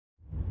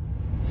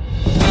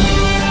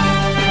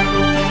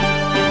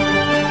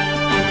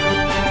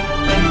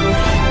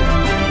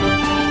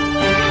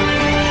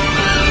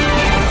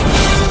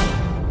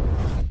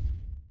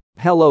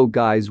Hello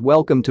guys,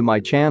 welcome to my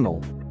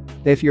channel.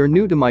 If you're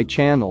new to my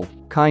channel,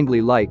 kindly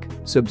like,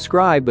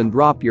 subscribe and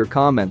drop your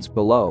comments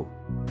below.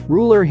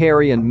 Ruler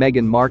Harry and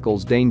Meghan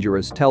Markle's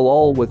dangerous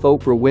tell-all with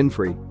Oprah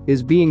Winfrey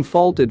is being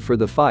faulted for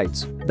the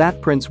fights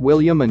that Prince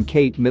William and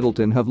Kate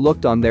Middleton have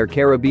looked on their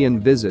Caribbean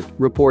visit,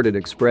 reported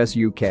Express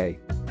UK.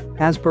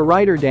 As per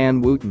writer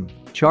Dan Wootton,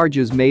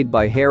 charges made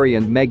by Harry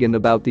and Meghan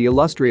about the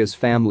illustrious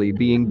family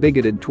being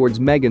bigoted towards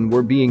Meghan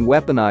were being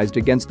weaponized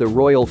against the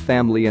royal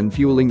family and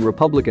fueling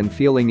Republican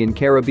feeling in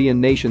Caribbean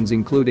nations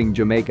including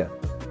Jamaica.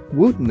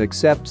 Wootton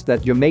accepts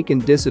that Jamaican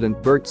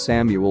dissident Bert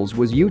Samuels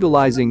was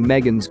utilizing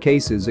Meghan's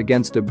cases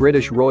against the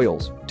British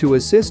royals to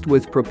assist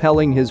with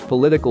propelling his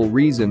political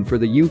reason for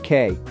the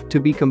UK to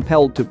be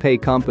compelled to pay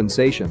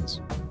compensations.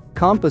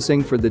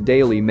 Compassing for the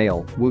Daily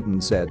Mail,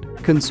 Wootton said,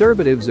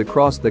 conservatives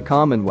across the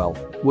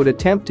Commonwealth would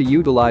attempt to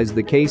utilize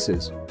the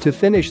cases to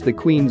finish the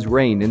Queen's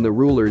reign in the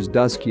ruler's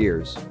dusk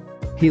years.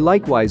 He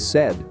likewise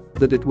said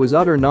that it was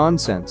utter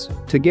nonsense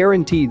to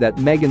guarantee that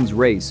Meghan's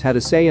race had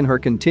a say in her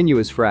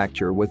continuous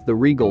fracture with the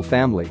regal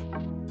family.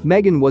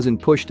 Meghan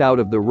wasn't pushed out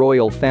of the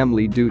royal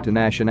family due to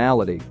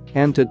nationality,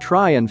 and to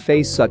try and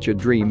face such a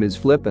dream is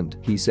flippant,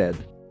 he said.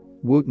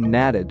 Wootton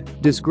added,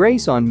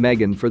 disgrace on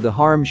Meghan for the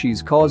harm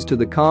she's caused to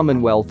the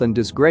Commonwealth and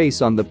disgrace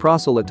on the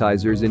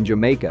proselytizers in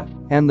Jamaica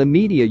and the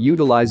media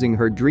utilizing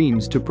her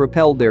dreams to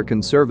propel their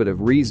conservative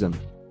reason.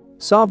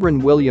 Sovereign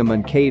William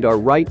and Kate are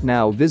right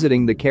now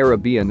visiting the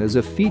Caribbean as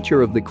a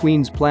feature of the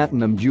Queen's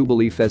Platinum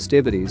Jubilee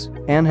festivities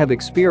and have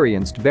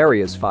experienced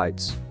various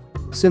fights.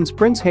 Since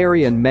Prince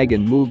Harry and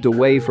Meghan moved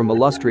away from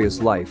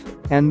illustrious life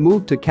and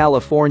moved to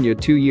California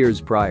 2 years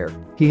prior,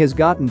 he has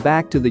gotten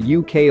back to the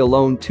UK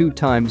alone 2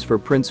 times for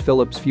Prince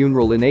Philip's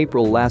funeral in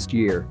April last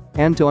year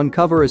and to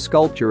uncover a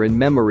sculpture in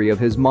memory of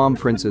his mom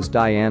Princess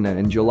Diana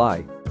in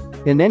July.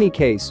 In any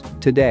case,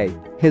 today,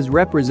 his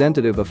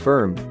representative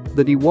affirmed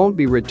that he won't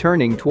be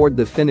returning toward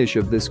the finish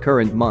of this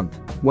current month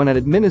when an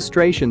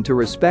administration to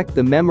respect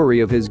the memory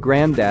of his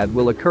granddad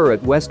will occur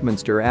at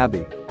Westminster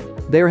Abbey.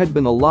 There had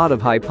been a lot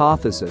of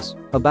hypothesis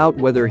about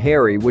whether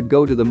Harry would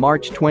go to the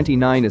March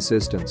 29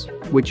 assistance,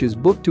 which is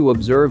booked to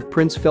observe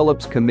Prince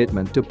Philip's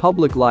commitment to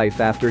public life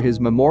after his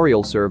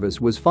memorial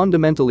service was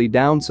fundamentally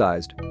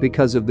downsized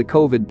because of the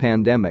COVID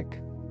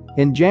pandemic.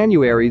 In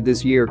January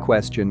this year,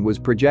 question was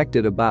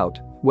projected about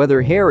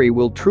whether Harry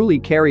will truly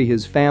carry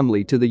his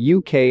family to the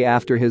UK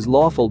after his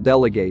lawful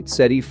delegate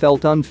said he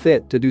felt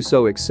unfit to do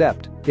so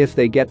except if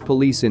they get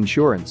police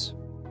insurance.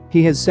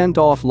 He has sent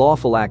off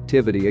lawful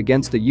activity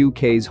against the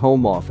UK's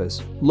Home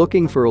Office,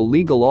 looking for a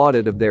legal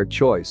audit of their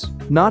choice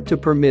not to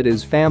permit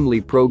his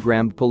family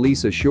programmed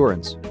police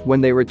assurance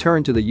when they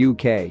return to the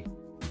UK.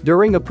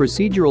 During a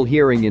procedural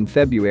hearing in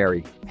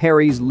February,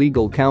 Harry's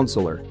legal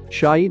counselor,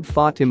 Shahid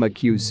Fatima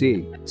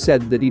QC,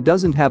 said that he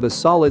doesn't have a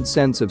solid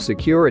sense of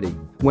security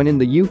when in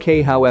the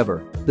UK,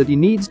 however, that he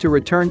needs to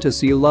return to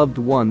see loved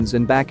ones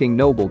and backing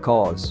noble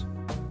cause.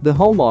 The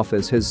Home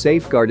Office has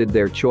safeguarded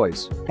their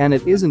choice, and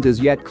it isn't as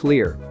yet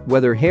clear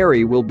whether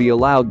Harry will be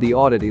allowed the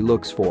audit he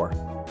looks for.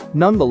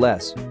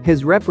 Nonetheless,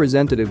 his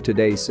representative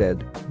today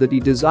said that he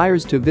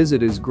desires to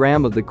visit his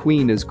gram of the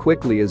Queen as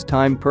quickly as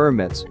time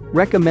permits,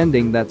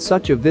 recommending that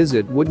such a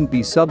visit wouldn't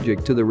be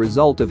subject to the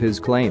result of his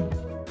claim.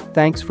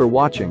 Thanks for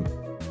watching.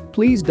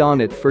 Please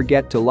don't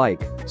forget to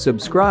like,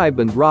 subscribe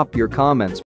and drop your comments.